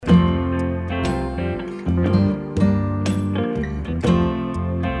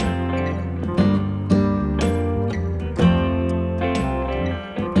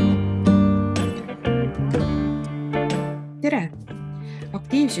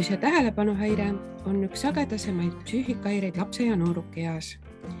Aktiivsus- ja tähelepanuhäire on üks sagedasemaid psüühikahäireid lapse ja nooruki eas.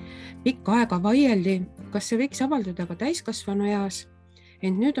 Pikka aega vaieldi, kas see võiks avalduda ka täiskasvanu eas,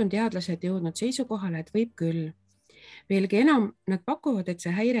 ent nüüd on teadlased jõudnud seisukohale, et võib küll. Veelgi enam, nad pakuvad, et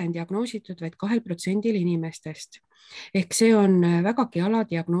see häire on diagnoositud vaid 2% inimestest. Ehk see on vägagi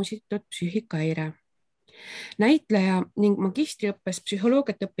aladiagnoositud psüühikahäire. Näitleja ning magistriõppes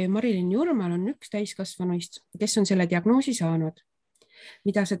psühholoogiat õppiv Marilyn Jurmal on üks täiskasvanuist, kes on selle diagnoosi saanud.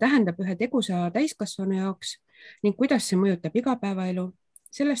 Mida see tähendab ühe tegusa täiskasvanu jaoks ning kuidas see mõjutab igapäevaelu,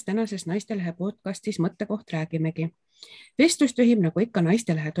 sellest tänases Naistelehe podcastis Mõttekoht räägimegi. Vestlust juhib nagu ikka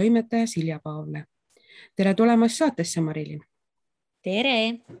Naistelehe toimetaja Silja Paavle. Tere tulemast saatesse, Marilyn.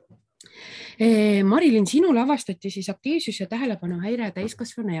 Tere! Marilyn, sinul avastati siis aktiivsus- ja tähelepanuhäire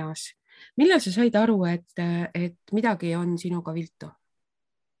täiskasvanu eas. Millal sa said aru, et midagi on sinuga viltu?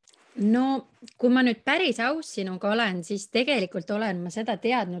 No, kui ma nüüd päris aus sinuga olen, siis tegelikult olen ma seda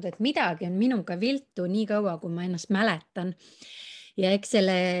teadnud, et midagi on minuga viltu nii kaua, kui ma ennast mäletan. Ja eks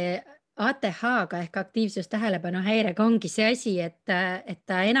selle ATH-ga ehk aktiivsus-tähelepanuhäirega ongi see asi, et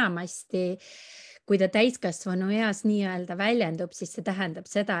ta enamasti, kui ta täiskasvanu eas nii-öelda väljendub, siis see tähendab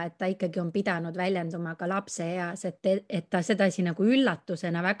seda, et ta ikkagi on pidanud väljenduma ka lapse eas, et ta sedasi nagu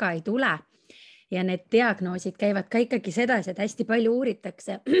üllatusena väga ei tule. Ja need diagnoosid käivad ka ikkagi sedasi, et hästi palju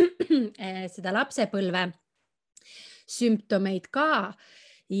uuritakse seda lapsepõlve sümptomeid ka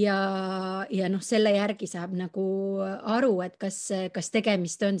ja selle järgi saab nagu aru, et kas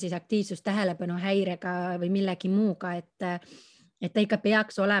tegemist on siis aktiivsus-tähelepanuhäirega või millegi muuga, et ta ikka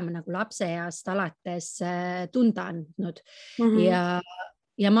peaks olema nagu lapse east alates tunda andnud.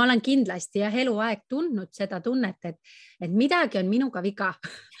 Ja ma olen kindlasti eluaeg tundnud seda tunnet, et midagi on minuga viga,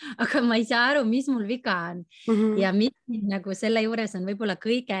 aga ma ei saa aru, mis mul viga on. Ja mis nagu selle juures on võib-olla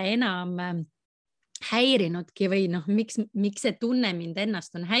kõige enam häirinudki või miks see tunne mind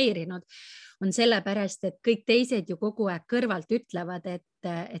ennast on häirinud, on sellepärast, et kõik teised ju kogu aeg kõrvalt ütlevad,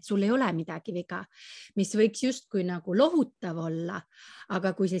 et sul ei ole midagi viga, mis võiks justkui nagu lohutav olla.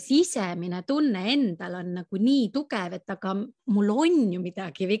 Aga kui see sisemine tunne endal on nagu nii tugev, et aga mul on ju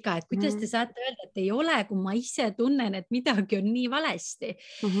midagi viga, et kuidas te saate öelda, et ei ole, kui ma ise tunnen, et midagi on nii valesti.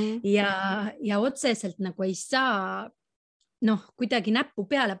 Ja otseselt nagu ei saa kuidagi näppu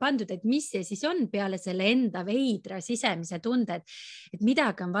peale pandud, et mis see siis on peale selle enda veidra sisemise tunde, et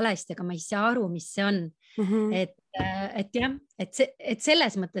midagi on valesti, aga ma ei saa aru, mis see on. Et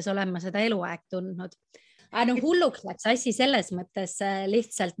selles mõttes olen ma seda eluaeg tundnud. Hulluks läks asi selles mõttes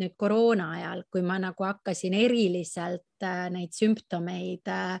lihtsalt nüüd koroona ajal, kui ma nagu hakkasin eriliselt neid sümptomeid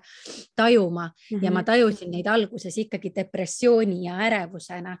tajuma ja ma tajusin neid alguses ikkagi depressiooni ja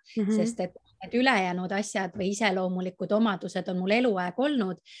ärevusena, sest et need ülejäänud asjad või iseloomulikud omadused on mul eluaeg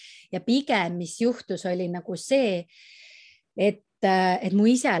olnud ja pigem, mis juhtus, oli nagu see, et mu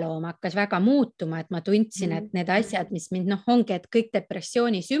iseloom hakkas väga muutuma, et ma tundsin, et need asjad, mis mind ongi, et kõik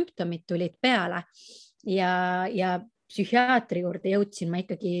depressiooni sümptomid tulid peale ja psühhiaatri juurde jõudsin ma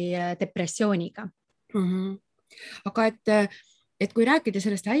ikkagi depressiooniga. Aga et kui rääkida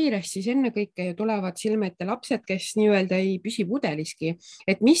sellest häirest, siis ennekõike tulevad silme ette lapsed, kes nii-öelda ei püsi pudeliski.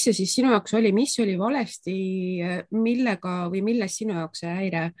 Et mis see siis sinu jaoks oli, mis oli valesti, millega või milles sinu jaoks see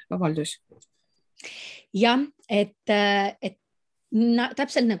häire avaldus? Jah, et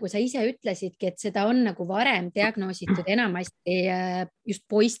täpselt nagu sa ise ütlesidki, et seda on nagu varem diagnoositud enamasti just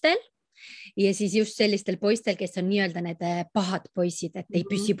poistel ja siis just sellistel poistel, kes on nii-öelda need pahad poisid, et ei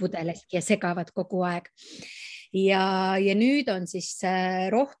püsi pudeleski ja segavad kogu aeg. Ja nüüd on siis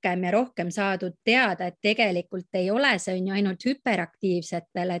rohkem ja rohkem saadud teada, et tegelikult ei ole see on ju ainult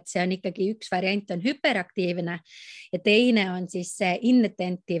hüperaktiivsetel, et see on ikkagi üks variant on hüperaktiivne ja teine on siis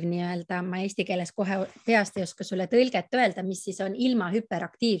inattentive nii-öelda, ma eesti keeles kohe peast ei oska sulle tõlget öelda, mis siis on ilma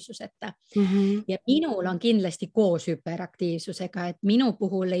hüperaktiivsuseta. Ja minul on kindlasti koos hüperaktiivsusega, et minu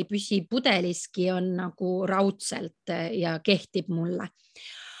puhul ei püsi pudeliski on nagu raudselt ja kehtib mulle.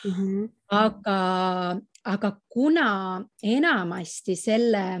 Aga kuna enamasti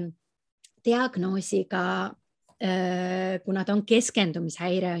selle diagnoosiga, kuna ta on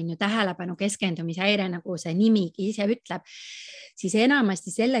keskendumishäire, on ju tähelepanu keskendumishäire, nagu see nimigi ise ütleb, siis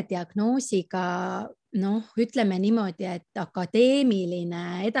enamasti selle diagnoosiga, ütleme niimoodi, et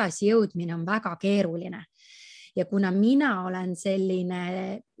akadeemiline edasijõudmine on väga keeruline. Ja kuna mina olen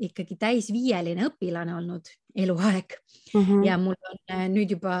selline ikkagi täisviieline õpilane olnud eluaeg ja mul on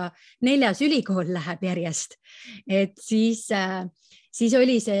nüüd juba 4. ülikool läheb järjest, et siis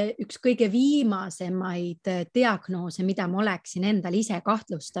oli see üks kõige viimasemaid diagnoose, mida ma oleksin endal ise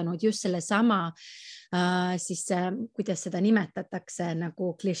kahtlustanud just selle sama, siis kuidas seda nimetatakse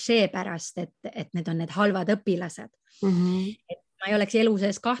nagu klišee pärast, et need on need halvad õpilased. ma ei oleks elu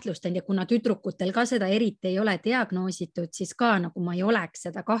sees kahtlustanud ja kuna tüdrukutel ka seda eriti ei ole diagnoositud, siis ka nagu ma ei oleks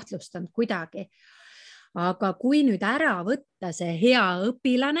seda kahtlustanud kuidagi. Aga kui nüüd ära võtta see hea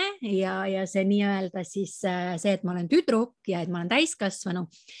õpilane ja see nii-öelda siis see, et ma olen tüdruk ja et ma olen täiskasvanu,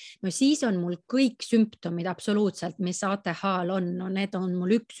 no siis on mul kõik sümptomid absoluutselt, mis ATH-l on, no need on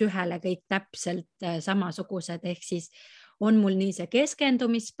mul üks-ühele kõik täpselt samasugused, ehk siis on mul nii see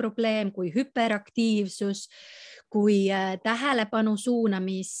keskendumisprobleem kui hüperaktiivsus, kui tähelepanu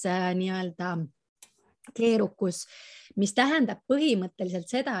suunamis nii-öelda keerukus, mis tähendab põhimõtteliselt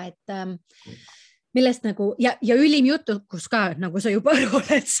seda, et millest nagu ja ülim jutukus ka, nagu sa juba aru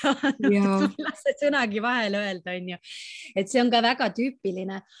oled saanud, millest see sõnagi vahel öelda on ju, et see on ka väga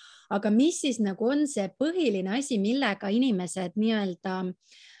tüüpiline. Aga mis siis nagu on see põhiline asi, millega inimesed nii-öelda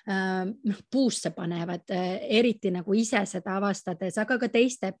puusse panevad, eriti nagu ise seda avastades, aga ka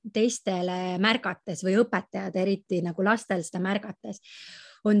teistele märgates või õpetajad eriti nagu lastel seda märgates,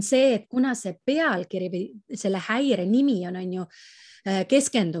 on see, et kuna see pealkiri või selle häire nimi on ju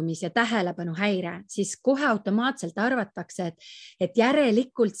keskendumis- ja tähelepanu häire, siis kohe automaatselt arvatakse, et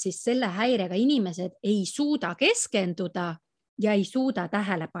järelikult siis selle häirega inimesed ei suuda keskenduda ja ei suuda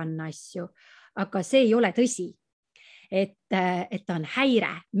tähele panna asju, aga see ei ole tõsi. Et ta on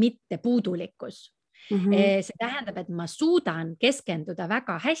häire, mitte puudulikkus. See tähendab, et ma suudan keskenduda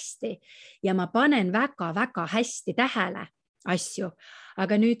väga hästi ja ma panen väga-väga hästi tähele asju,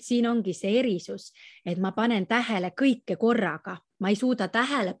 aga nüüd siin ongi see erisus, et ma panen tähele kõike korraga. Ma ei suuda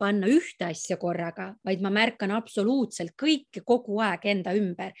tähele panna ühte asja korraga, vaid ma märkan absoluutselt kõike kogu aeg enda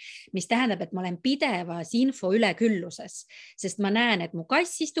ümber, mis tähendab, et ma olen pidevas info ülekülluses, sest ma näen, et mu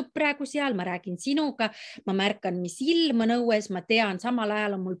kass istub praegu seal, ma räägin sinuga, ma märkan, mis ilm on õues, ma tean, samal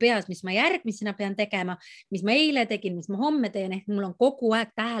ajal on mul peas, mis ma järgmisena pean tegema, mis ma eile tegin, mis ma homme teen, ehk mul on kogu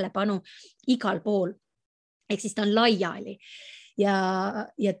aeg tähelepanu igal pool. Ehk siis ta on laiali.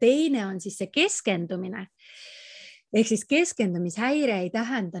 Ja teine on siis see keskendumine. Ehk siis keskendumishäire ei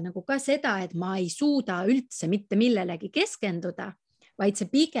tähenda nagu ka seda, et ma ei suuda üldse mitte millelegi keskenduda, vaid see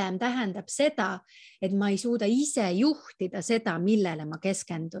pigem tähendab seda, et ma ei suuda ise juhtida seda, millele ma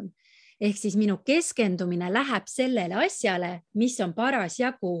keskendun. Ehk siis minu keskendumine läheb sellele asjale, mis on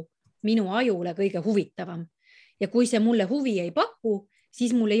parasjagu minu ajule kõige huvitavam. Ja kui see mulle huvi ei paku,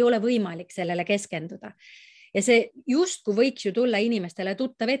 siis mul ei ole võimalik sellele keskenduda. Ja see justkui võiks ju tulla inimestele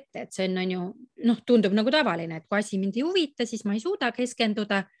tuttav ette, et see on ju, tundub nagu tavaline, et kui asi mind ei huvita, siis ma ei suuda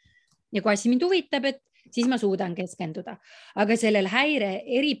keskenduda ja kui asi mind huvitab, et siis ma suudan keskenduda. Aga sellel häire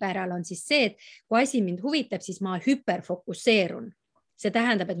eripäral on siis see, et kui asi mind huvitab, siis ma hüperfokusseerun. See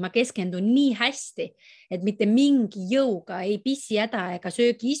tähendab, et ma keskendun nii hästi, et mitte mingi jõuga ei pissihäda ega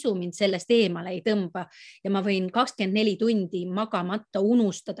söögiisu mind sellest eemale ei tõmba ja ma võin 24 tundi magamata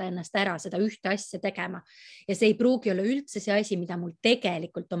unustada ennast ära seda ühte asja tegema. Ja see ei pruugi olla üldse see asi, mida mul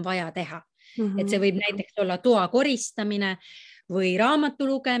tegelikult on vaja teha. Et see võib näiteks olla toa koristamine või raamatu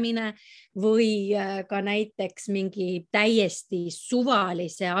lugemine või ka näiteks mingi täiesti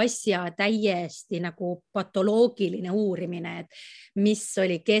suvalise asja täiesti nagu patoloogiline uurimine, et mis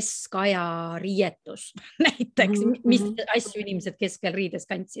oli keskaja riietus näiteks, mis asju inimesed keskel riides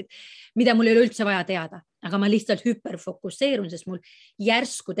kandsid, mida mul ei ole üldse vaja teada, aga ma lihtsalt hüperfokusseerun, sest mul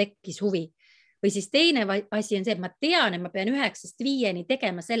järsku tekkis huvi. Või siis teine asi on see, et ma tean, et ma pean 9-5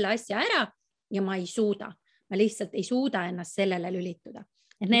 tegema selle asja ära ja ma ei suuda. Ma lihtsalt ei suuda ennast sellele lülituda.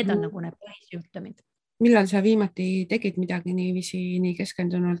 Et need on nagu need põhisümptomid. Millal sa viimati tegid midagi nii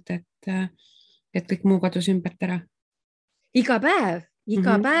keskendunult, et kõik muu kadus ümbert ära? Iga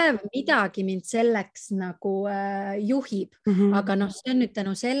päev midagi mind selleks nagu juhib. Aga see on nüüd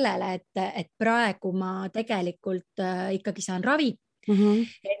tänu sellele, et praegu ma tegelikult ikkagi saan ravi.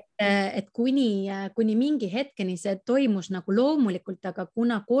 Et kuni mingi hetkeni see toimus nagu loomulikult, aga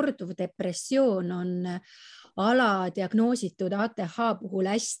kuna korduv depressioon on aladiagnoositud ATH puhul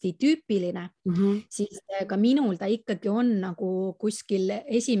hästi tüüpiline, siis ka minul ta ikkagi on nagu kuskil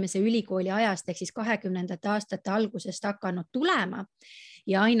esimese ülikooli ajast ehk siis 20. aastate algusest hakanud tulema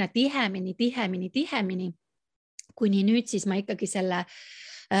ja aina tihemini, kuni nüüd siis ma ikkagi selle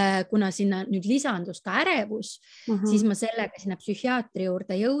kuna sinna nüüd lisandus ka ärevus, siis ma sellega sinna psühhiaatri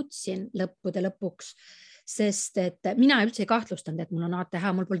juurde jõudsin lõppude lõpuks, sest et mina üldse ei kahtlustanud, et mul on ATH,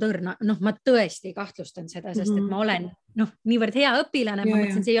 mul pole tõrna, ma tõesti ei kahtlustanud seda, sest et ma olen niivõrd hea õpilane, ma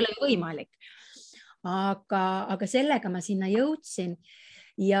mõtlesin, see ei ole võimalik. Aga sellega ma sinna jõudsin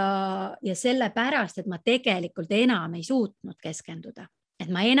ja sellepärast, et ma tegelikult enam ei suutnud keskenduda. Et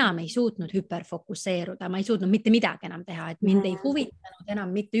ma enam ei suutnud hüperfokusseeruda, ma ei suutnud mitte midagi enam teha, et mind ei huvitanud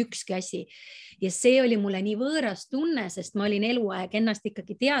enam mitte ükski asi. Ja see oli mulle nii võõras tunne, sest ma olin eluaeg ennast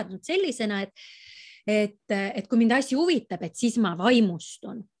ikkagi teadnud sellisena, et kui mind asi huvitab, et siis ma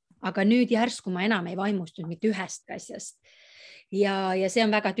vaimustun, aga nüüd järsku ma enam ei vaimustunud mitte ühest asjast. Ja see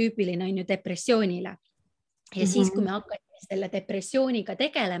on väga tüüpiline on ju depressioonile. Ja siis, kui me hakkasime selle depressiooniga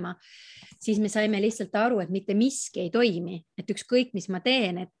tegelema, siis me saime lihtsalt aru, et mitte miski ei toimi, et ükskõik, mis ma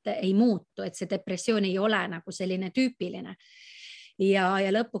teen, et ei muutu, et see depressioon ei ole nagu selline tüüpiline. Ja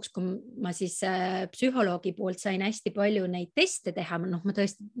lõpuks, kui ma siis psühholoogi poolt sain hästi palju neid teste teha, ma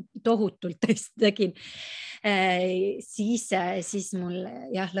tõesti tohutult teste tegin, siis mul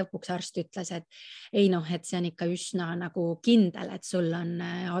jah, lõpuks arst ütles, et ei et see on ikka üsna nagu kindel, et sul on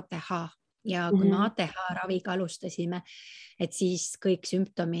ATH. Ja kui me ATH raviga alustasime, et siis kõik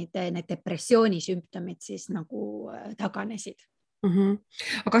sümptomid, need depressiooni sümptomid siis nagu taganesid.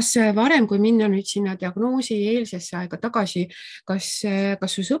 Aga kas varem, kui minna nüüd sinna diagnoosi eelsesse aega tagasi, kas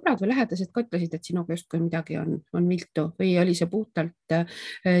su sõbrad või lähedased ka ütlesid, et sinuga justkui midagi on viltu või oli see puhtalt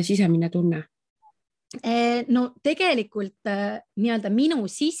sisemine tunne? No tegelikult nii-öelda minu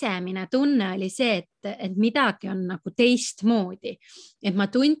sisemine tunne oli see, et midagi on nagu teistmoodi, et ma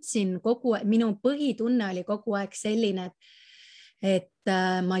tundsin minu põhitunne oli kogu aeg selline, et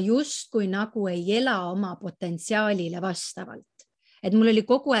ma justkui nagu ei ela oma potentsiaalile vastavalt. Et mul oli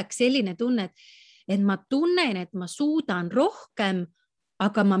kogu aeg selline tunne, et ma tunnen, et ma suudan rohkem,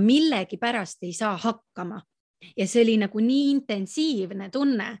 aga ma millegi pärast ei saa hakkama. Ja see oli nagu nii intensiivne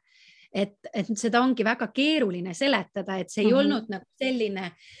tunne, et seda ongi väga keeruline seletada, et see ei olnud nagu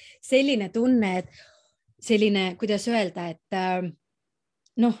selline tunne, et selline, kuidas öelda, et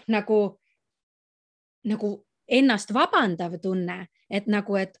nagu ennast vabandav tunne, et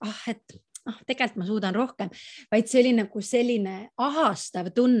nagu, et tegelikult ma suudan rohkem, vaid see oli nagu selline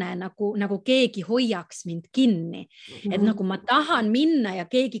ahastav tunne, nagu keegi hoiaks mind kinni. Et nagu ma tahan minna ja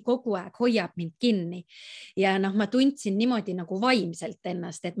keegi kogu aeg hoiab mind kinni. Ja ma tundsin niimoodi nagu vaimselt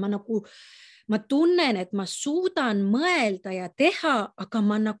ennast, et ma tunnen, et ma suudan mõelda ja teha, aga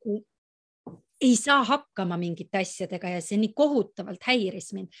ma nagu ei saa hakkama mingite asjadega ja see nii kohutavalt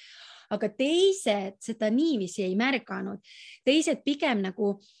häiris mind. Aga teised seda niiviisi ei märganud. Teised pigem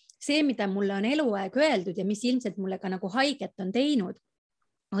nagu see, mida mulle on eluaeg öeldud ja mis ilmselt mulle ka nagu haiget on teinud,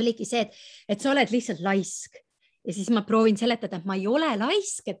 oligi see, et sa oled lihtsalt laisk. Ja siis ma proovin seletada, et ma ei ole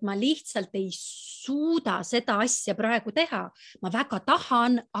laisk, et ma lihtsalt ei suuda seda asja praegu teha. Ma väga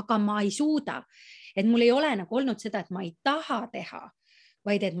tahan, aga ma ei suuda. Et mul ei ole nagu olnud seda, et ma ei taha teha,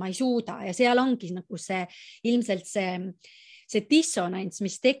 vaid et ma ei suuda. Ja seal ongi nagu see ilmselt see dissonants,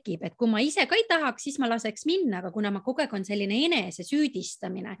 mis tekib, et kui ma ise ka ei tahaks, siis ma laseks minna, aga kuna ma kogu aeg on selline enese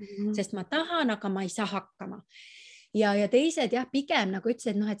süüdistamine, sest ma tahan, aga ma ei saa hakkama. Ja teised jah, pigem nagu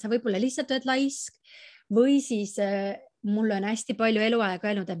ütlesid, et sa võib-olla lihtsalt oled laisk või siis mul on hästi palju eluaeg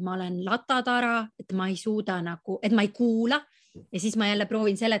öelnud, et ma olen latatara, et ma ei suuda nagu, et ma ei kuula. Ja siis ma jälle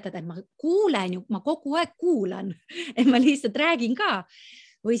proovin seletada, et ma kuulen ju, ma kogu aeg kuulan, et ma lihtsalt räägin ka.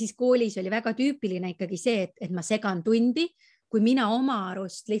 Või siis koolis oli väga tüüpiline ikkagi see, et ma segan tundi, kui mina oma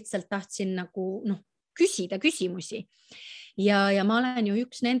arust lihtsalt tahtsin nagu küsida küsimusi. Ja ma olen ju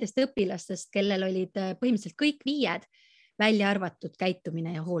üks nendest õpilastest, kellel olid põhimõtteliselt kõik 5 välja arvatud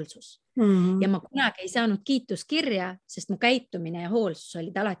käitumine ja hoolsus. Ja ma kunagi ei saanud kiituskirja, sest mu käitumine ja hoolsus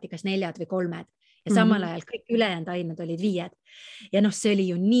olid alati kas 4 või 3. Ja samal ajal kõik ülejäänud ained olid 5. Ja see oli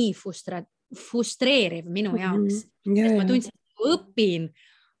ju nii frustreeriv minu jaoks. Sest ma tundsin, et õpin,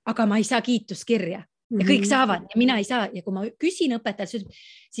 aga ma ei saa kiituskirja. Ja kõik saavad ja mina ei saa. Ja kui ma küsin õpetajalt,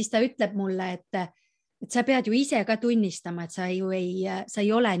 siis ta ütleb mulle, et sa pead ju ise ka tunnistama, et sa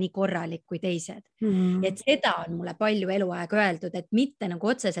ei ole nii korralik kui teised. Et seda on mulle palju eluaeg öeldud, et mitte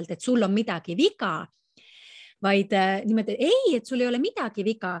nagu otseselt, et sul on midagi viga, vaid niimoodi, et sul ei ole midagi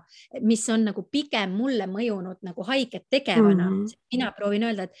viga, mis on nagu pigem mulle mõjunud nagu haiget tegevana. Mina proovin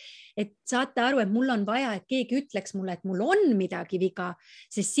öelda, et saate aru, et mul on vaja, et keegi ütleks mulle, et mul on midagi viga,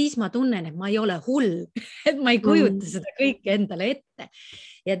 sest siis ma tunnen, et ma ei ole hull, et ma ei kujuta seda kõike endale ette.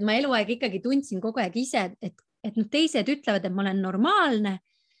 Ja et ma eluaeg ikkagi tundsin kogu aeg ise, et teised ütlevad, et ma olen normaalne,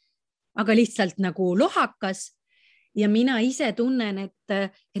 aga lihtsalt nagu lohakas. Ja mina ise tunnen, et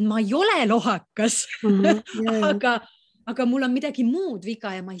ma ei ole lohakas, aga mul on midagi muud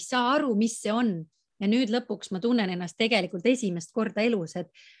viga ja ma ei saa aru, mis see on. Ja nüüd lõpuks ma tunnen ennast tegelikult esimest korda elus, et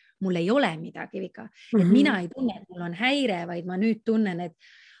mul ei ole midagi viga. Et mina ei tunne, et mul on häire, vaid ma nüüd tunnen, et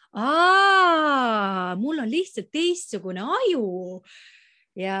mul on lihtsalt teistsugune aju.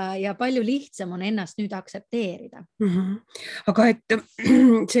 Ja palju lihtsam on ennast nüüd aktsepteerida. Aga et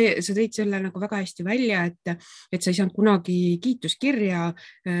sa tõid selle nagu väga hästi välja, et sa ei saanud kunagi kiituskirja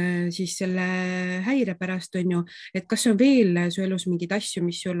siis selle häire pärast on ju, et kas on veel su elus mingeid asju,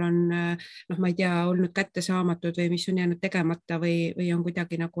 mis sul on, ma ei tea, olnud kättesaamatud või mis on jäänud tegemata või on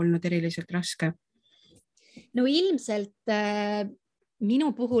kuidagi nagu olnud eriliselt raske? no ilmselt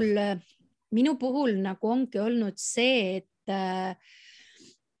minu puhul nagu ongi olnud see, et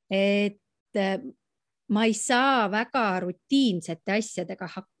ma ei saa väga rutiinsete asjadega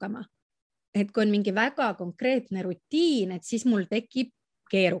hakkama. Et kui on mingi väga konkreetne rutiin, et siis mul tekib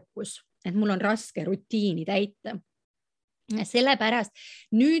keerukus, et mul on raske rutiini täita. Sellepärast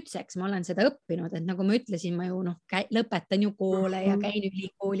nüüdseks ma olen seda õppinud, et nagu ma ütlesin, ma ju lõpetan ju koole ja käin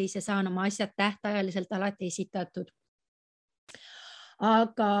ülikoolis ja saan oma asjad tähtajaliselt alati esitatud.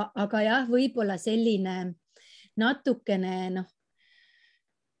 Aga jah, võib-olla selline natukene,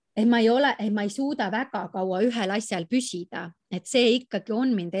 et ma ei suuda väga kaua ühel asjal püsida, et see ikkagi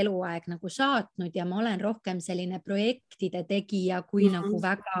on mind eluaeg nagu saatnud ja ma olen rohkem selline projektide tegija kui nagu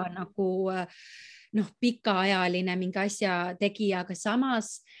väga nagu pikaajaline mingi asja tegija, aga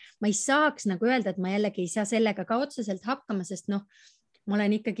samas ma ei saaks nagu öelda, et ma jällegi ei saa sellega ka otseselt hakkama, sest ma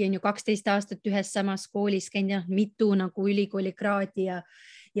olen ikkagi 12 aastat ühes samas koolis käinud, mitu nagu ülikoolikraadi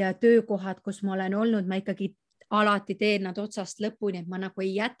ja töökohad, kus ma olen olnud, ma ikkagi alati teen nad otsast lõpuni, et ma nagu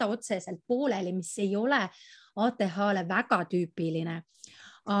ei jäta otseselt pooleli, mis ei ole ATH-le väga tüüpiline.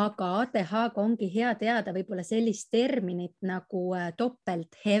 Aga ATH-ga ongi hea teada võib-olla sellist terminit nagu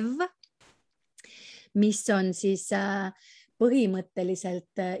topelt-HEV, mis on siis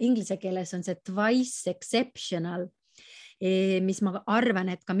põhimõtteliselt inglise keeles on see twice exceptional, mis ma arvan,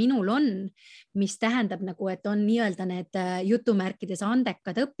 et ka minul on, mis tähendab nagu, et on nii-öelda need jutumärkides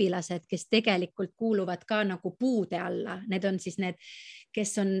andekad õpilased, kes tegelikult kuuluvad ka nagu puude alla. Need on siis need,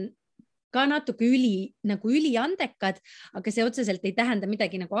 kes on ka natuke üliandekad, aga see otseselt ei tähenda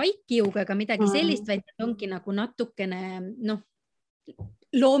midagi nagu IQ-ga ega midagi sellist, vaid ongi nagu natukene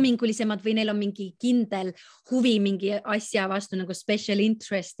loomingulisemad või neil on mingi kindel huvi mingi asja vastu nagu special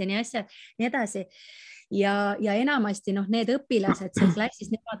interest ja nii edasi. Ja enamasti need õpilased seal klassis,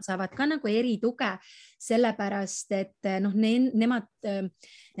 nemad saavad ka nagu erituge, sellepärast et nemad,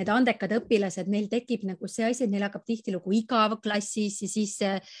 need andekad õpilased, neil tekib nagu see asi, et neil hakkab tihtilugu igav klassis ja siis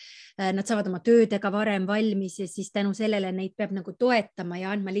nad saavad oma töödega varem valmis ja siis tänu sellele neid peab nagu toetama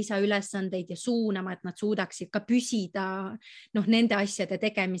ja andma lisaülesandeid ja suunama, et nad suudaksid ka püsida nende asjade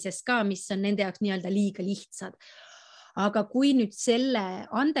tegemises ka, mis on nende jaoks nii-öelda liiga lihtsad. Aga kui nüüd selle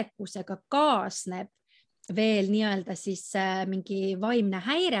andekusega kaasneb veel nii-öelda siis mingi vaimne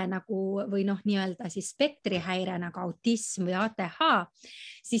häire nagu või nii-öelda siis spektrihäire nagu autism või ATH,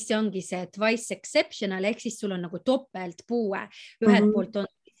 siis see ongi see twice exceptional ehk siis sul on nagu topeltpuue. Ühelt poolt on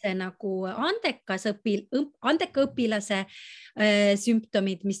see nagu andeka õpilase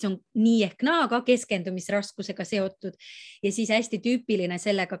sümptomid, mis on nii ehk naa ka keskendumisraskusega seotud ja siis hästi tüüpiline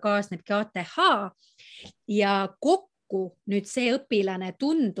sellega kaasnebki ATH ja kokku nüüd see õpilane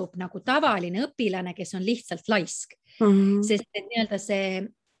tundub nagu tavaline õpilane, kes on lihtsalt laisk, sest et nii-öelda see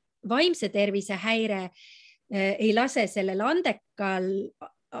vaimse tervise häire ei lase sellel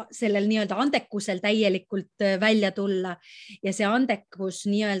nii-öelda andekusel täielikult välja tulla ja see andekus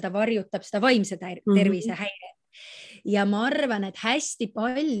nii-öelda varjutab seda vaimse tervise häire. Ja ma arvan, et hästi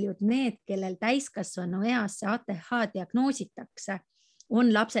paljud need, kellel täiskasvanu eas see ATH diagnoositakse, on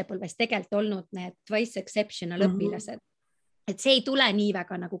lapsepõlves tegelikult olnud need twice exceptional õpilased. Et see ei tule nii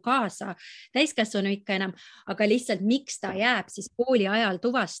väga nagu kaasa täiskasvanu ikka enam, aga lihtsalt miks ta jääb siis kooli ajal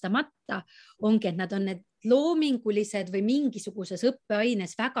tuvastamata, ongi, et nad on need loomingulised või mingisuguses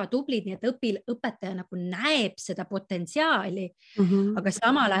õppeaines väga tublid, nii et õpetaja nagu näeb seda potentsiaali, aga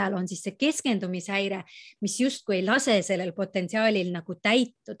samal ajal on siis see keskendumishäire, mis justkui ei lase sellel potentsiaalil nagu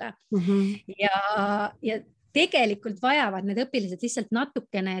täituda. Ja tegelikult vajavad need õpilased lihtsalt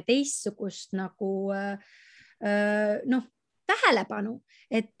natukene teistsugust nagu tähelepanu,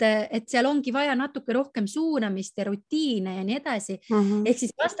 et seal ongi vaja natuke rohkem suunamist ja rutiine ja nii edasi. Ehk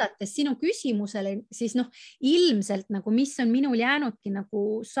siis vastates sinu küsimusele, siis ilmselt nagu mis on minul jäänudki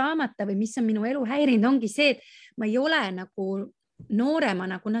nagu saamata või mis on minu elu häirinud, ongi see, et ma ei ole nagu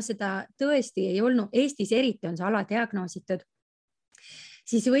nooremana, kuna seda tõesti ei olnud, Eestis eriti on see aladiagnoositud,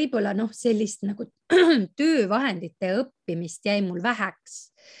 siis võib-olla sellist nagu töövahendite õppimist jäi mul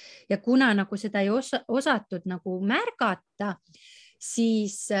väheks. Ja kuna nagu seda ei osatud nagu märgata,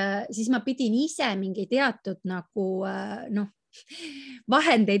 siis ma pidin ise mingi teatud nagu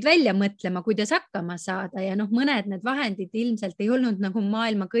vahendeid välja mõtlema, kuidas hakkama saada ja mõned need vahendid ilmselt ei olnud nagu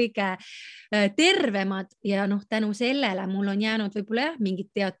maailma kõige tervemad ja tänu sellele mul on jäänud võib-olla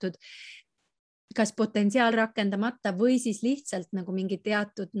mingid teatud kas potentsiaal rakendamata või siis lihtsalt nagu mingi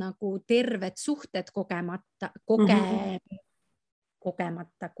teatud nagu terved suhted kogenemad.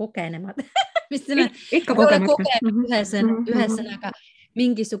 Ikka kogemata. Ühesõnaga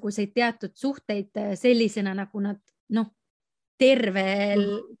mingisuguseid teatud suhteid sellisena, nagu nad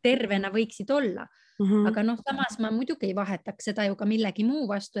tervena võiksid olla. Aga noh, samas ma muidugi ei vahetaks seda ju ka millegi muu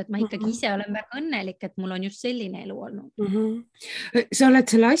vastu, et ma ikkagi ise olen väga õnnelik, et mul on just selline elu olnud. Sa oled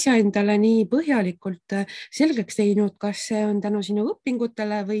selle asja endale nii põhjalikult selgeks teinud, kas see on tänu sinu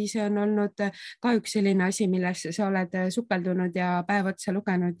õpingutele või see on olnud ka üks selline asi, millesse sa oled sukeldunud ja päev otsa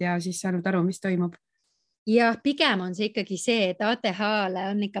lugenud ja siis saanud aru, mis toimub? Ja pigem on see ikkagi see, et ATH-le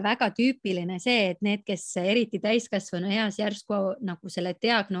on ikka väga tüüpiline see, et need, kes eriti täiskasvanu eas järsku nagu selle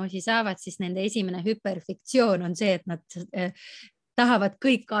diagnoosi saavad, siis nende esimene hüperfiktsioon on see, et nad tahavad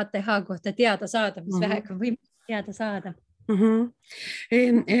kõik ATH kohta teada saada, mis vähega võimalik teada saada.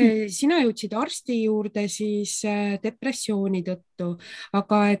 Sina jõudsid arsti juurde siis depressiooni tõttu,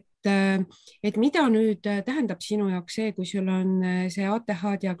 aga et mida nüüd tähendab sinu jaoks see, kui sul on see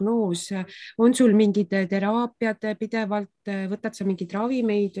ATH diagnoos, on sul mingid teraapiad pidevalt, võtad sa mingeid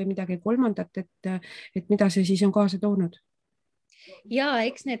ravimeid või midagi kolmandat, et mida see siis on kaasa toonud? Ja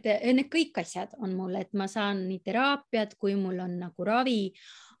eks need kõik asjad on mul, et ma saan nii teraapiat, kui mul on nagu ravi,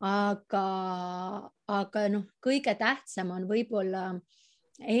 aga noh, kõige tähtsam on võib-olla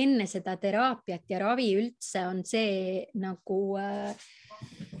enne seda teraapiat ja ravi üldse on see nagu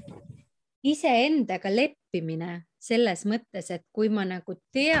iseendaga leppimine selles mõttes, et kui ma nagu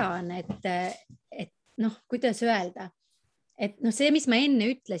tean, et noh, kuidas öelda, et noh, see, mis ma enne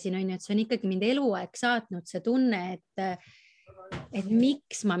ütlesin, on ju, et see on ikkagi mind eluaeg saatnud see tunne, et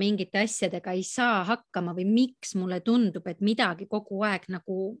miks ma mingite asjadega ei saa hakkama või miks mulle tundub, et midagi kogu aeg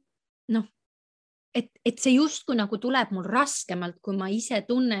nagu noh, et see justkui nagu tuleb mul raskemalt, kui ma ise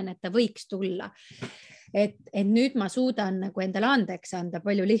tunnen, et ta võiks tulla. Et nüüd ma suudan nagu endale andeks anda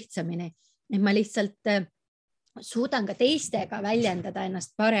palju lihtsamini, et ma lihtsalt suudan ka teistega väljendada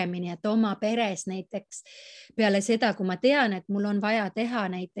ennast paremini, et oma peres näiteks peale seda, kui ma tean, et mul on vaja teha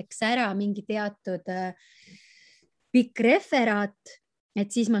näiteks ära mingi teatud pikk referaat,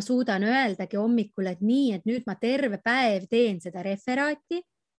 et siis ma suudan öeldagi hommikul, et nii, et nüüd ma terve päev teen seda referaati,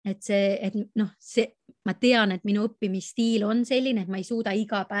 et ma tean, et minu õppimisstiil on selline, et ma ei suuda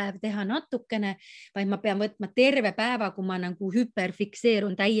iga päev teha natukene, vaid ma pean võtma terve päeva, kui ma nagu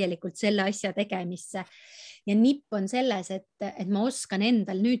hüperfikseerun täielikult selle asja tegemisse. Ja nipp on selles, et ma oskan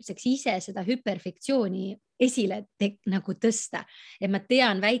endal nüüdseks ise seda hüperfiktsiooni esile nagu tõsta, et ma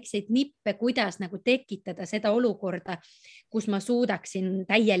tean väikseid nippe, kuidas nagu tekitada seda olukorda, kus ma suudaksin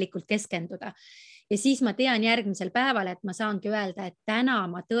täielikult keskenduda. Ja siis ma tean järgmisel päeval, et ma saangi öelda, et täna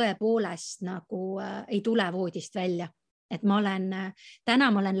ma tõepoolest nagu ei tule voodist välja. Et täna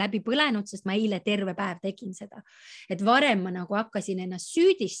ma olen läbi põlenud, sest ma eile terve päev tegin seda. Et varem ma nagu hakkasin ennast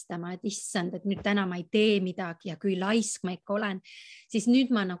süüdistama, et issand, et nüüd täna ma ei tee midagi ja kui laisk ma ikka olen. Siis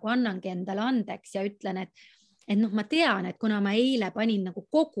nüüd ma nagu annangi endale andeks ja ütlen, et noh, ma tean, et kuna ma eile panin nagu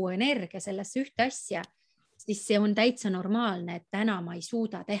kogu energia sellesse ühte asja, siis see on täitsa normaalne, et täna ma ei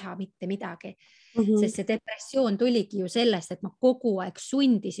suuda teha mitte midagi. Sest see depressioon tuligi ju sellest, et ma kogu aeg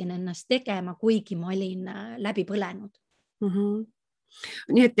sundisin ennast tegema, kuigi ma olin läbi põlenud.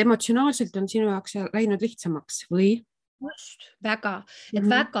 Nii et emotsionaalselt on sinu jaoks läinud lihtsamaks või? Just, väga, et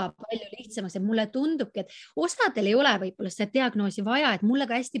väga palju lihtsamaks, et mulle tundubki, et osadel ei ole võib-olla seda diagnoosi vaja, et mulle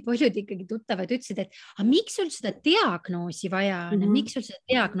ka hästi paljud ikkagi tuttavad ütlesid, et miks sul seda diagnoosi vaja on, miks sul seda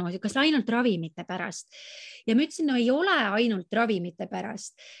diagnoosi, kas ainult ravimite pärast? Ja ma ütlesin, no ei ole ainult ravimite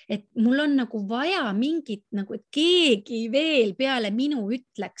pärast, et mul on nagu vaja mingit, nagu, et keegi veel peale minu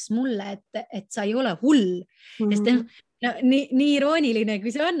ütleks mulle, et sa ei ole hull, sest no, nii irooniline,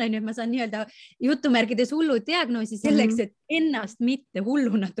 kui see on, nüüd ma saan nii-öelda jutumärgides hullu diagnoosi selleks, et ennast mitte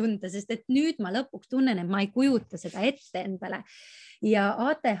hulluna tunda, sest et nüüd ma lõpuks tunnen, et ma ei kujuta seda ette endale. Ja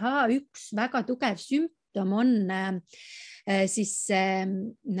ATH üks väga tugev sümptom on siis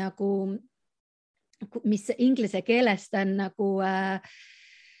nagu, mis inglise keelest on nagu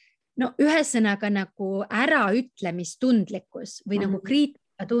no ühesõnaga nagu äraütlemistundlikkus või nagu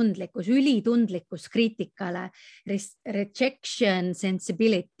tundlikkus, ülitundlikkus kriitikale, rejection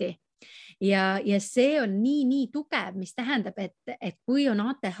sensibility. Ja see on nii tugev, mis tähendab, et kui on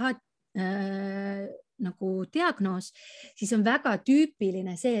ATH nagu diagnoos, siis on väga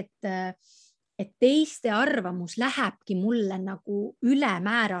tüüpiline see, et teiste arvamus lähebki mulle nagu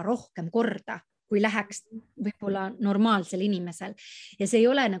ülemäära rohkem korda, kui läheks võib-olla normaalsel inimesel. Ja see ei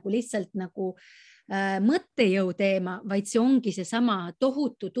ole nagu lihtsalt nagu mõttejõu teema, vaid see ongi see sama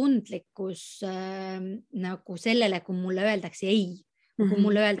tohutu tundlikkus nagu sellele, kui mulle öeldakse ei, kui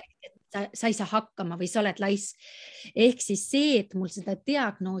mulle öeldakse, et sa ei saa hakkama või sa oled laisk. Ehk siis see, et mul seda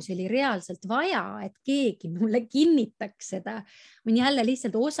diagnoosi oli reaalselt vaja, et keegi mulle kinnitaks seda, on jälle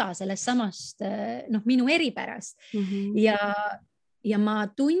lihtsalt osa sellest samast minu eripärast. Ja ma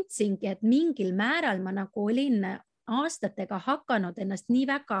tundsingi, et mingil määral ma nagu olin aastatega hakanud ennast nii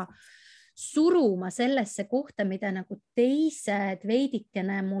väga suruma sellesse kohta, mida nagu teised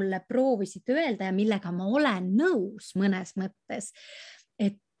veidikene mulle proovisid öelda ja millega ma olen nõus mõnes mõttes,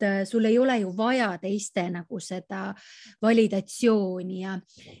 et sul ei ole ju vaja teiste nagu seda validatsiooni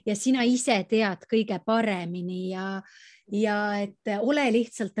ja sina ise tead kõige paremini ja et ole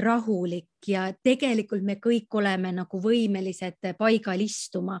lihtsalt rahulik ja tegelikult me kõik oleme nagu võimelised paigal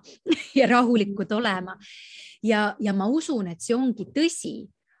istuma ja rahulikud olema. Ja ma usun, et see ongi tõsi,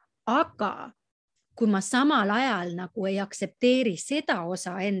 aga kui ma samal ajal nagu ei aktsepteeri seda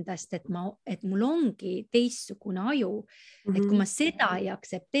osa endast, et mul ongi teistsugune aju, et kui ma seda ei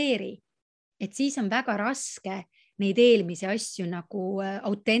aktsepteeri, et siis on väga raske neid eelmisi asju nagu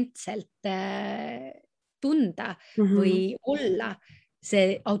autentselt tunda või olla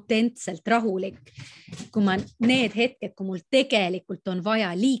see autentselt rahulik. Kui ma need hetked, kui mul tegelikult on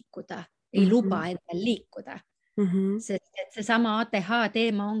vaja liikuda, ei luba endal liikuda. Sest et seesama ATH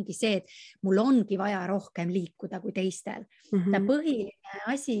teema ongi see, et mul ongi vaja rohkem liikuda kui teistel. Ta põhiline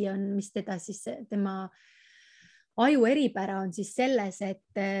asi on, mis teda siis, tema aju eripära on siis selles,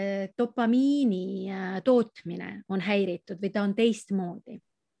 et dopamiini tootmine on häiritud või ta on teistmoodi.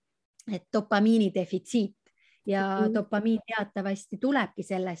 Et dopamiini defitsiit ja dopamiin teatavasti tulebki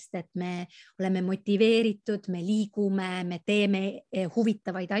sellest, et me oleme motiveeritud, me liigume, me teeme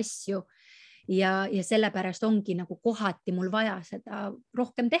huvitavaid asju. Ja sellepärast ongi nagu kohati mul vaja seda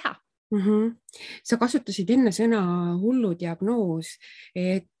rohkem teha. Sa kasutasid enne sõna hulludiagnoos,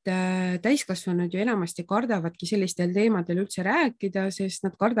 et täiskasvanud ju enamasti kardavadki sellistel teemadel üldse rääkida, sest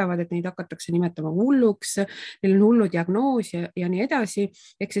nad kardavad, et neid hakatakse nimetama hulluks, neil on hulludiagnoos ja nii edasi.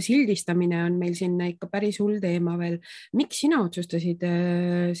 Eks see sildistamine on meil sinna ikka päris hull teema veel. Miks sina otsustasid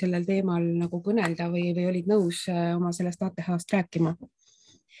sellel teemal nagu kõnelda või olid nõus oma sellest ATH-st rääkima?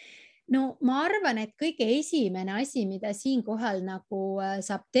 No ma arvan, et kõige esimene asi, mida siinkohal nagu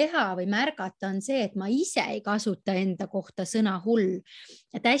saab teha või märgata, on see, et ma ise ei kasuta enda kohta sõna hull.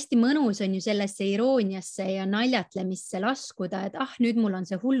 Et hästi mõnus on ju sellesse irooniasse ja naljatlemisse laskuda, et nüüd mul on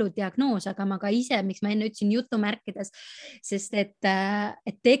see hulludiagnoos, aga ma ka ise, miks ma enne ütlesin jutumärkides, sest et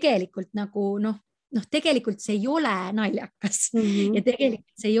tegelikult nagu tegelikult see ei ole naljakas ja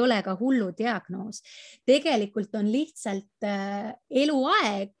tegelikult see ei ole ka hulludiagnoos. Tegelikult on lihtsalt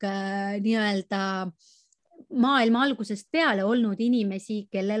eluaeg nii-öelda maailma algusest peale olnud inimesi,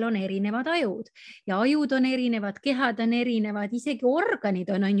 kellel on erinevad ajud ja ajud on erinevad, kehad on erinevad, isegi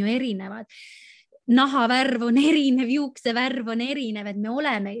organid on ju erinevad. Nahavärv on erinev, juuksevärv on erinev, et me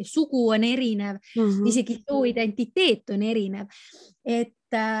oleme, sugu on erinev, isegi sooidentiteet on erinev.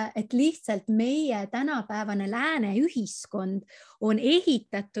 Et lihtsalt meie tänapäevane lääne ühiskond on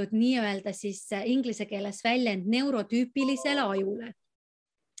ehitatud nii-öelda siis inglise keeles väljend neurotüüpilisele ajule.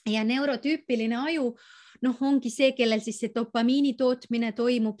 Ja neurotüüpiline aju ongi see, kellel siis see dopamiini tootmine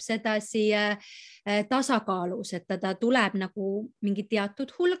toimub sedasi tasakaalus, et ta tuleb nagu mingi teatud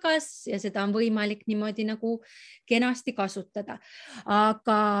hulgas ja seda on võimalik niimoodi nagu kenasti kasutada.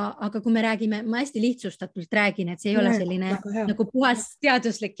 Aga kui me räägime, ma hästi lihtsustatult räägin, et see ei ole selline nagu puhas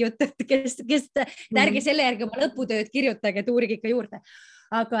teaduslik jutt, et ärge selle järgi oma lõputööd kirjutage, et uurige ikka juurde.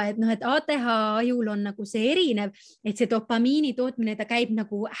 Aga et ATH ajul on nagu see erinev, et see dopamiini tootmine, ta käib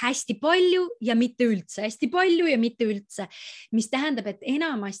nagu hästi palju ja mitte üldse, hästi palju ja mitte üldse, mis tähendab, et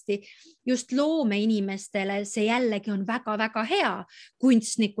enamasti just loomeinimestele see jällegi on väga-väga hea.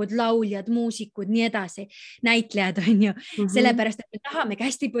 Kunstnikud, lauljad, muusikud, nii edasi, näitlejad on ju, sellepärast, et me tahamegi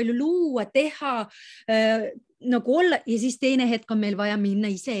hästi palju luua, teha, nagu olla ja siis teine hetk on meil vaja minna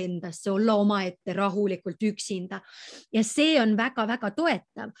iseendasse, olla omaette rahulikult üksinda ja see on väga-väga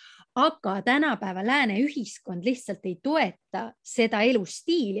toetav, aga tänapäeva lääne ühiskond lihtsalt ei toeta seda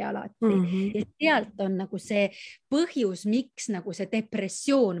elustiili alati ja sealt on nagu see põhjus, miks nagu see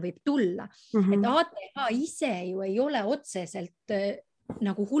depressioon võib tulla, et ATH ise ju ei ole otseselt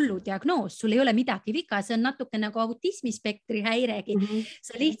nagu hulludiagnoos, sul ei ole midagi viga, see on natuke nagu autismispektri häiregi,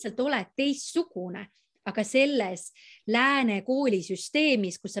 sa lihtsalt oled teistsugune. Aga selles lääne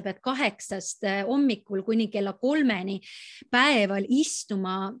koolisüsteemis, kus sa pead 8 hommikul kuni kella 3 päeval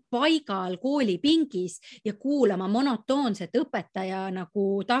istuma paigal koolipingis ja kuulama monotoonset õpetaja nagu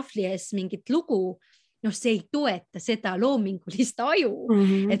tahvli ees mingit lugu, see ei toeta seda loomingulist aju,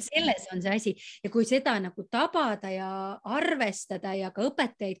 et selles on see asi. Ja kui seda nagu tabada ja arvestada ja ka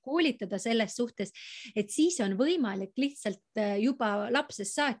õpetajaid koolitada selles suhtes, et siis on võimalik lihtsalt juba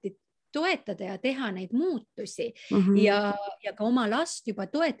lapsest saati toetada ja teha neid muutusi ja ka oma last juba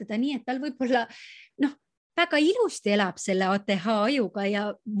toetada nii, et tal võib-olla väga ilusti elab selle ATH ajuga ja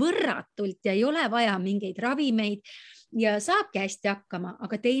võrratult ja ei ole vaja mingeid ravimeid ja saabki hästi hakkama,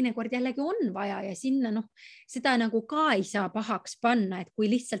 aga teinekord jällegi on vaja ja sinna seda nagu ka ei saa pahaks panna, et kui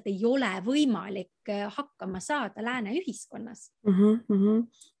lihtsalt ei ole võimalik hakkama saada lääne ühiskonnas.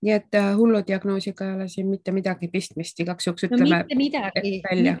 Nii et hulludiagnoosiga ei ole siin mitte midagi pistmist, igaks juhuks ütleme mitte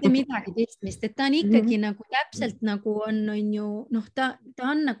midagi pistmist, et ta on ikkagi nagu täpselt nagu on ju, ta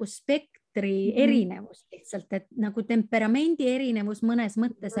on nagu spektri erinevus lihtsalt, et nagu temperamendi erinevus mõnes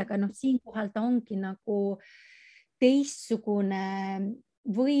mõttes, aga siinkohal ta ongi nagu teistsugune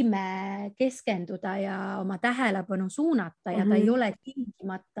võime keskenduda ja oma tähelepanu suunata ja ta ei ole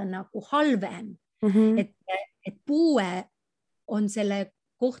tingimata nagu halvem. Et puue on selle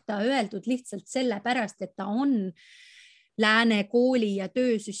kohta öeldud lihtsalt sellepärast, et ta on lääne kooli ja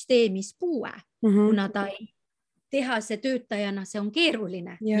töösüsteemis puue, kuna ta ei tehase töötajana, see on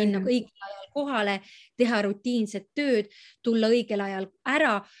keeruline, minna õigel ajal kohale, teha rutiinset tööd, tulla õigel ajal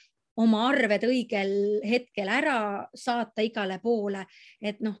ära, oma arved õigel hetkel ära saata igale poole,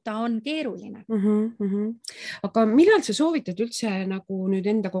 et ta on keeruline. Aga millal sa soovitad üldse nagu nüüd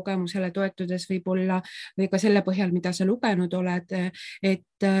enda kogemusele toetudes võib-olla või ka selle põhjal, mida sa lugenud oled,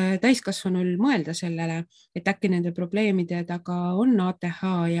 et täiskasvanul mõelda sellele, et äkki nende probleemide taga on ATH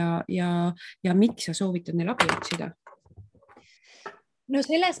ja miks sa soovitad neil abi otsida? No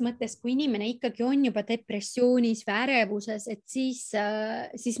selles mõttes, kui inimene ikkagi on juba depressioonis või ärevuses, et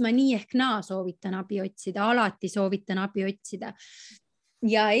siis ma nii ehk naa soovitan abi otsida, alati soovitan abi otsida.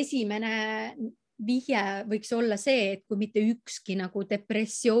 Ja esimene vihje võiks olla see, et kui mitte ükski nagu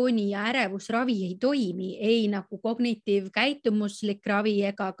depressiooni ja ärevusravi ei toimi, ei nagu kognitiivkäitumuslik ravi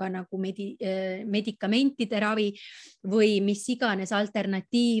ega ka nagu medikamentide ravi või mis iganes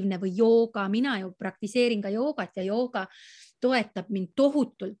alternatiivne või jooga, mina ju praktiseerin ka joogat ja jooga toetab mind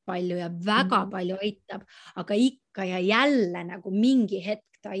tohutult palju ja väga palju aitab, aga ikka ja jälle nagu mingi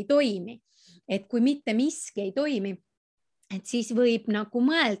hetk ta ei toimi. Et kui mitte miski ei toimi, et siis võib nagu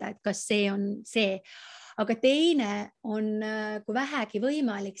mõelda, et kas see on see. Aga teine on, kui vähegi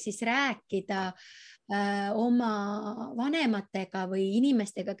võimalik, siis rääkida oma vanematega või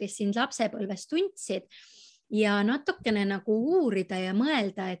inimestega, kes sind lapsepõlves tundsid ja natukene nagu uurida ja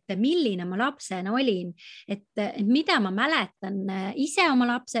mõelda, et milline ma lapsena olin, et mida ma mäletan ise oma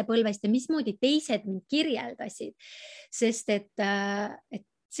lapsepõlvest ja mismoodi teised mind kirjeldasid, sest et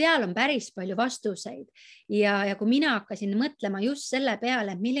seal on päris palju vastuseid ja kui mina hakkasin mõtlema just selle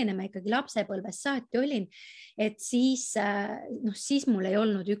peale, milline ma ikkagi lapsepõlves saati olin, et siis mul ei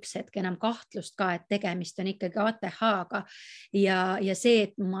olnud üks hetk enam kahtlust ka, et tegemist on ikkagi ATH-ga ja see,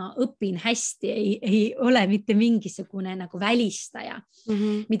 et ma õpin hästi, ei ole mitte mingisugune nagu välistaja,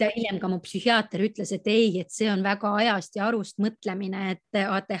 mida hiljem ka mu psühhiaater ütles, et ei, et see on väga ajast ja arust mõtlemine, et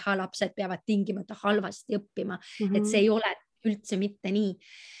ATH lapsed peavad tingimata halvasti õppima, et see ei ole üldse mitte nii.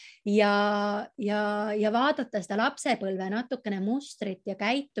 Ja vaadata seda lapsepõlve natukene mustrit ja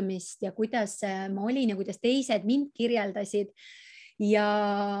käitumist ja kuidas ma olin ja kuidas teised mind kirjeldasid ja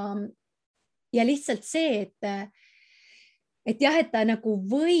lihtsalt see, et jah, et ta nagu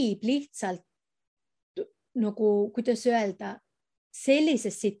võib lihtsalt nagu, kuidas öelda,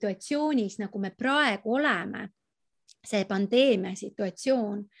 sellises situatsioonis, nagu me praegu oleme, see pandeemia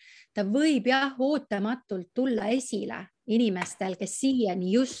situatsioon, ta võib jah ootamatult tulla esile inimestel, kes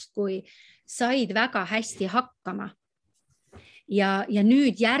siiani justkui said väga hästi hakkama ja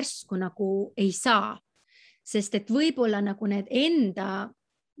nüüd järsku nagu ei saa, sest et võib-olla nagu need enda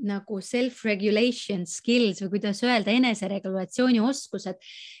nagu self-regulation skills või kuidas öelda, eneseregulatsiooni oskused,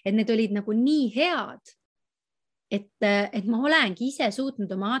 et need olid nagu nii head, et ma olengi ise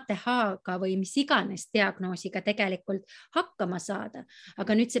suutnud oma ATH-ga või mis iganes diagnoosiga tegelikult hakkama saada.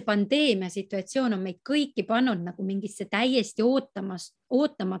 Aga nüüd see pandeemia situatsioon on meid kõiki pannud nagu mingisse täiesti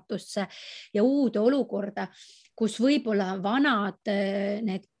ootamatusse ja uude olukorda, kus võib-olla vanad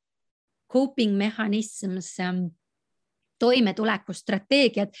need coping mechanisms,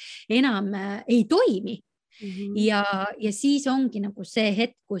 toimetulekustrateegiad enam ei toimi. Ja siis ongi nagu see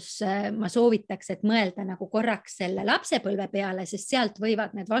hetk, kus ma soovitaks, et mõelda nagu korraks selle lapsepõlve peale, sest sealt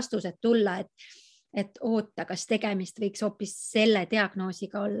võivad need vastused tulla, et oota, kas tegemist võiks hoopis selle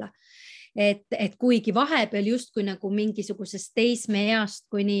diagnoosiga olla. Et kuigi vahepeal justkui nagu mingisugusest teismeeast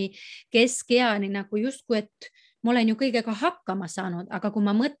kuni keskeani nagu justkui, et ma olen ju kõigega hakkama saanud, aga kui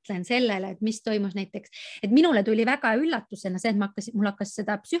ma mõtlen sellele, et mis toimus näiteks, et minule tuli väga üllatusena see, et mul hakkas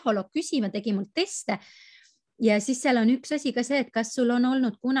seda psühholoog küsima, tegi mul teste ja siis seal on üks asi ka see, et kas sul on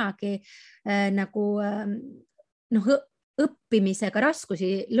olnud kunagi nagu õppimisega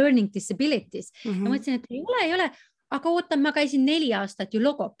raskusi, learning disabilities. Ja ma mõtlesin, et ei ole, aga ootan, ma käisin 4 aastat ju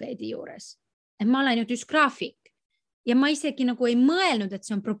logopeedi juures. et ma olen ju düsgraafik ja ma isegi nagu ei mõelnud, et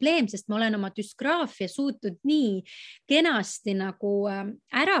see on probleem, sest ma olen oma düsgraafia suutnud nii kenasti nagu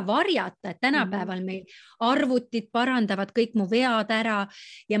ära varjata, et tänapäeval meil arvutid parandavad kõik mu vead ära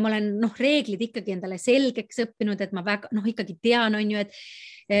ja ma olen reeglid ikkagi endale selgeks õppinud, et ma väga ikkagi tean, on ju, et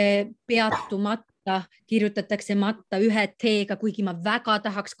peatumata kirjutatakse matta 1 T-ga, kuigi ma väga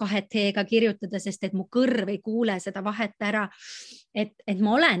tahaks 2 T-ga kirjutada, sest et mu kõrv ei kuule seda vahet ära. Et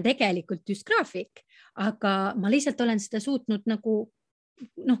ma olen tegelikult düsgraafik, aga ma lihtsalt olen seda suutnud nagu,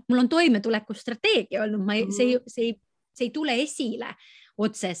 mul on toimetulekustrateegia olnud, see ei tule esile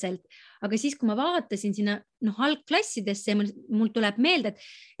otseselt, aga siis, kui ma vaatasin sinna algklassidesse, mul tuleb meelde, et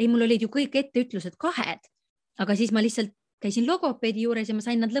ei, mul olid ju kõik etteütlused 2, aga siis ma lihtsalt käisin logopeedi juures ja ma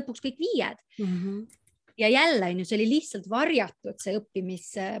sain nad lõpuks kõik 5. Ja jälle see oli lihtsalt varjatud see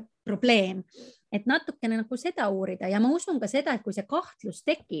õppimisprobleem, et natukene nagu seda uurida ja ma usun ka seda, et kui see kahtlus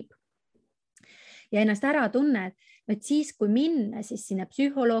tekib ja ennast ära tunned, et siis, kui minna siis sinna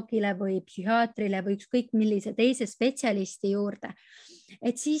psühholoogile või psühhiaatrile või ükskõik millise teise spetsialisti juurde,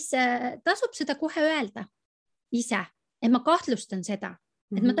 et siis tasub seda kohe öelda ise, et ma kahtlustan seda,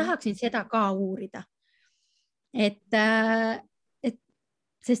 et ma tahaksin seda ka uurida.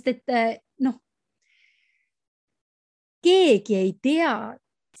 Sest keegi ei tea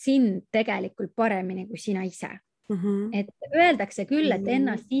sind tegelikult paremini kui sina ise. Et öeldakse küll, et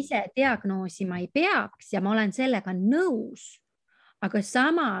ennast ise diagnoosima ei peaks ja ma olen sellega nõus, aga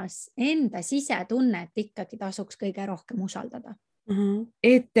samas enda sisetunnet ikkagi tasuks kõige rohkem usaldada.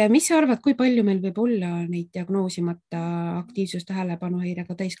 Et mis sa arvad, kui palju meil võib olla neid diagnoosimata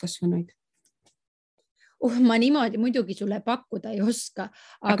aktiivsus-tähelepanuhäirega täiskasvanuid? Ma niimoodi muidugi sulle pakkuda ei oska.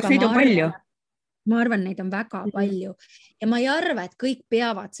 Aga neid on palju? Ma arvan, neid on väga palju ja ma ei arva, et kõik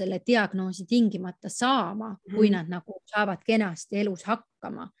peavad selle diagnoosi tingimata saama, kui nad nagu saavad kenasti elus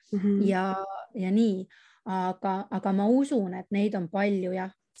hakkama ja nii. Aga ma usun, et neid on palju jah,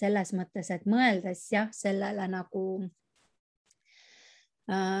 selles mõttes, et mõeldes jah, sellele nagu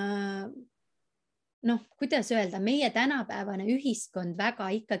kuidas öelda, meie tänapäevane ühiskond väga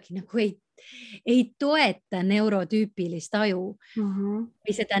ikkagi nagu ei toeta neurotüüpilist aju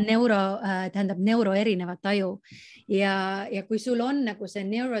või seda neuro erinevat aju. Ja kui sul on nagu see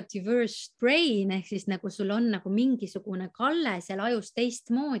neurodiverse brain, ehk siis nagu sul on nagu mingisugune kalle seal ajus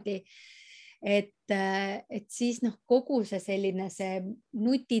teistmoodi, et siis kogu see selline see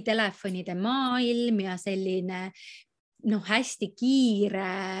nutitelefonide maailm ja selline hästi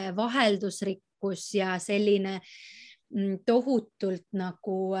kiire vaheldusrikkus ja selline tohutult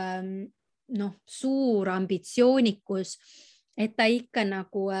nagu suur ambitsioonikus, et ta ikka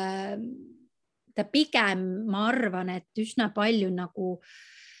nagu, ta pigem, ma arvan, et üsna palju nagu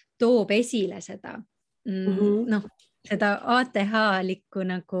toob esile seda, seda ATH-likku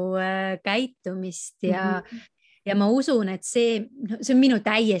nagu käitumist ja ma usun, et see on minu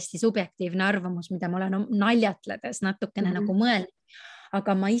täiesti subjektiivne arvamus, mida ma olen naljatledes natukene nagu mõelnud.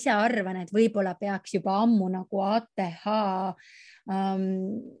 Aga ma ise arvan, et võib-olla peaks juba ammu nagu ATH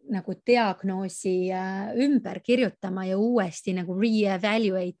nagu diagnoosi ümber kirjutama ja uuesti nagu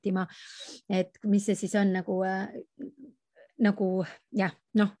re-evaluate ima, et mis see siis on nagu jah,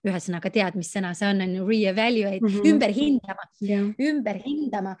 ühesõnaga tead, mis sõna see on re-evaluate, ümber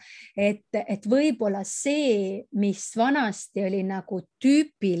hindama, et võib-olla see, mis vanasti oli nagu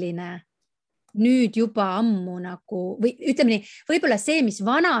tüüpiline, nüüd juba ammu nagu, või ütleme nii, võib-olla see, mis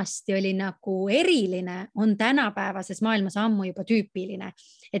vanasti oli nagu eriline, on tänapäevases maailmas ammu juba tüüpiline.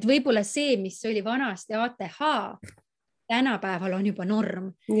 Et võib-olla see, mis oli vanasti ATH, tänapäeval on juba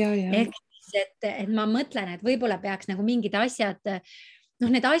norm. Ehk et ma mõtlen, et võib-olla peaks nagu mingid asjad,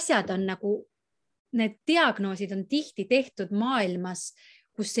 need asjad on nagu, need diagnoosid on tihti tehtud maailmas,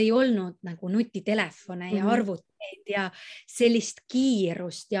 kus ei olnud nagu nutitelefone ja arvuteid ja sellist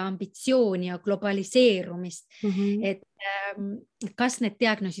kiirust ja ambitsiooni ja globaliseerumist. Et kas need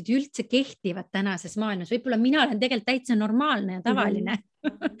diagnoosid üldse kehtivad tänases maailmas? Võib-olla mina olen tegelikult täitsa normaalne ja tavaline.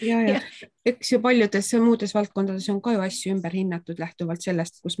 Ja. Eks ju paljudes muudes valdkondades on ka ju asju ümber hinnatud lähtuvalt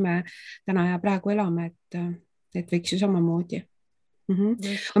sellest, kus me täna ja praegu elame, et võiks ju samamoodi.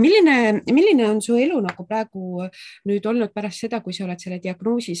 Aga milline on su elu nagu praegu nüüd olnud pärast seda, kui sa oled selle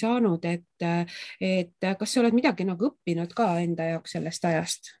diagnoosi saanud, et kas sa oled midagi nagu õppinud ka enda jaoks sellest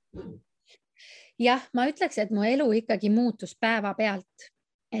ajast? Jah, ma ütleks, et mu elu ikkagi muutus päeva pealt,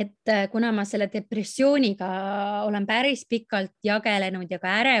 et kuna ma selle depressiooniga olen päris pikalt jagelenud ja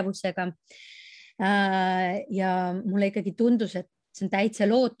ka ärevusega ja mulle ikkagi tundus, et see on täitsa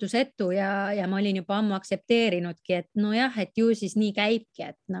lootusetu ja ma olin juba ammu aktsepteerinudki, et nojah, et ju siis nii käibki,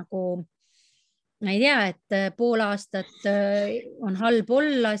 et nagu ma ei tea, et pool aastat on halb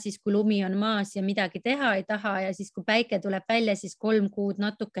olla, siis kui lumi on maas ja midagi teha ei taha ja siis kui päike tuleb välja, siis 3 kuud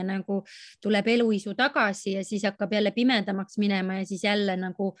natuke nagu tuleb eluisu tagasi ja siis hakkab jälle pimedamaks minema ja siis jälle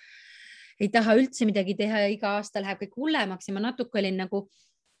nagu ei taha üldse midagi teha ja iga aasta läheb kõik hullemaks ja ma natuke olin nagu,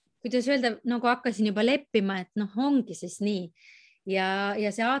 kuidas öelda, nagu hakkasin juba leppima, et noh, ongi siis nii. Ja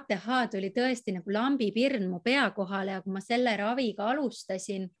see ATH tuli tõesti nagu lambipirn mu pea kohale ja kui ma selle raviga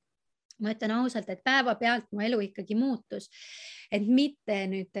alustasin, ma ütlen ausalt, et päevapealt mu elu ikkagi muutus, et mitte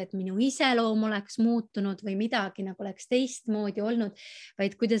nüüd, et minu iseloom oleks muutunud või midagi nagu oleks teistmoodi olnud,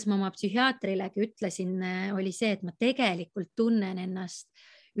 vaid kuidas ma oma psühhiaatrilegi ütlesin, oli see, et ma tegelikult tunnen ennast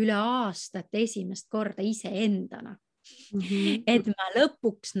üle aastate esimest korda iseendana. Et ma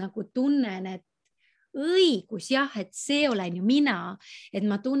lõpuks nagu tunnen, et õigus jah, et see olen ju mina, et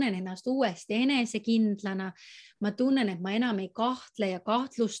ma tunnen ennast uuesti enesekindlana, ma tunnen, et ma enam ei kahtle ja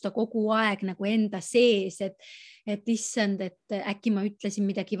kahtlusta kogu aeg nagu enda sees, et issand, et äkki ma ütlesin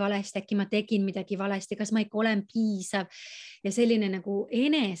midagi valesti, äkki ma tegin midagi valesti, kas ma ikka olen piisav ja selline nagu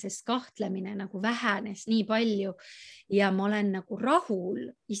enesest kahtlemine nagu vähenes nii palju ja ma olen nagu rahul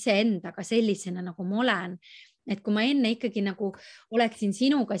iseendaga sellisena, nagu ma olen. Et kui ma enne ikkagi nagu oleksin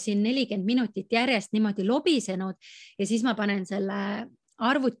sinuga siin 40 minutit järjest niimoodi lobisenud ja siis ma panen selle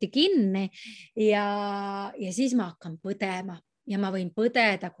arvuti kinni ja siis ma hakkan põdema ja ma võin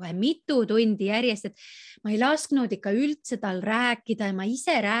põdeda kohe mitu tundi järjest, et ma ei lasknud ikka üldse tal rääkida ja ma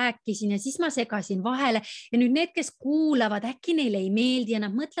ise rääkisin ja siis ma segasin vahele ja nüüd need, kes kuulavad, äkki neile ei meeldi ja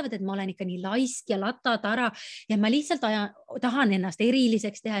nad mõtlevad, et ma olen ikka nii laisk ja latatara ja ma lihtsalt tahan ennast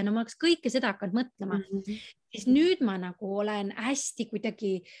eriliseks teha ja no ma oleks kõike seda hakanud mõtlema. Siis nüüd ma nagu olen hästi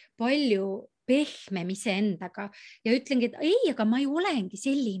kuidagi palju pehmem iseendaga ja ütlengi, et ei, aga ma ju olengi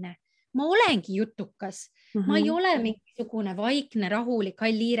selline, ma olengi jutukas. Ma ei ole mingisugune vaikne, rahulik,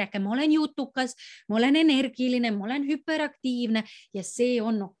 halliireke, ma olen jutukas, ma olen energiline, ma olen hüperaktiivne ja see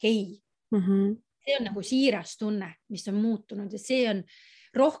on okei. See on nagu siiras tunne, mis on muutunud ja see on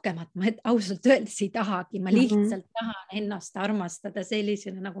rohkemat, ma ausalt öeldes ei tahagi, ma lihtsalt tahan ennast armastada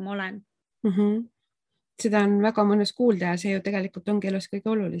sellisena, nagu ma olen. Seda on väga mõnus kuulda ja see ju tegelikult ongi elus kõige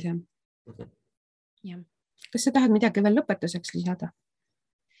olulisem. Ja. Kas sa tahad midagi veel lõpetuseks lisada?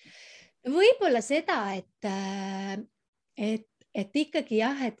 Võib-olla seda, et ikkagi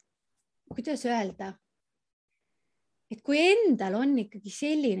jah, et kuidas öelda, et kui endal on ikkagi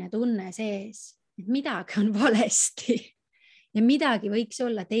selline tunne sees, et midagi on valesti ja midagi võiks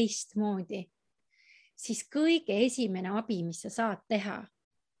olla teistmoodi, siis kõige esimene abi, mis sa saad teha,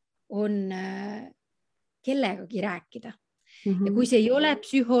 on kellegagi rääkida. Ja kui see ei ole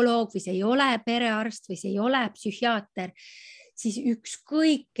psühholoog või see ei ole perearst või see ei ole psühhiaater, siis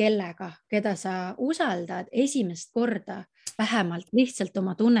ükskõik kellega, keda sa usaldad esimest korda vähemalt lihtsalt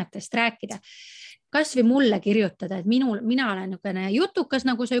oma tunnetest rääkida. Kas või mulle kirjutada, et mina olen niisugune jutukas,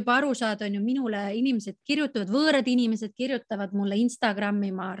 nagu sa juba aru saad, on ju, minule inimesed kirjutavad, võõrad inimesed kirjutavad mulle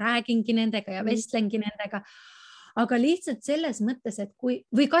Instagrami, ma räägingi nendega ja vestlengi nendega. Aga lihtsalt selles mõttes, et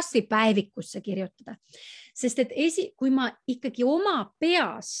või kas või päevikusse kirjutada. Sest et kui ma ikkagi oma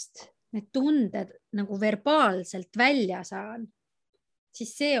peast need tunded nagu verbaalselt välja saan,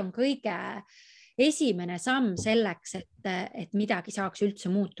 siis see on kõige esimene samm selleks, et midagi saaks üldse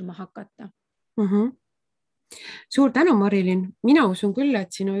muutuma hakata. Suur tänu, Marilyn. Mina usun küll,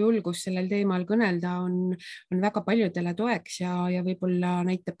 et sinu julgus sellel teemal kõnelda on väga paljudele toeks ja võib-olla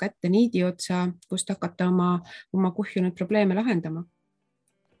näitab kätte niidi otsa, kust hakata oma kuhjunud probleeme lahendama.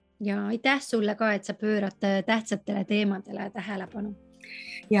 Ja aitäh sulle ka, et sa pöörad tähtsatele teemadele tähelepanu.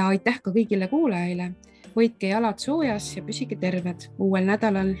 Ja aitäh ka kõigile kuulajaile. Hoidke jalad soojas ja püsige terved. Uuel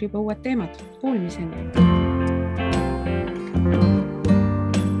nädalal juba uued teemad. Kuulmiseni!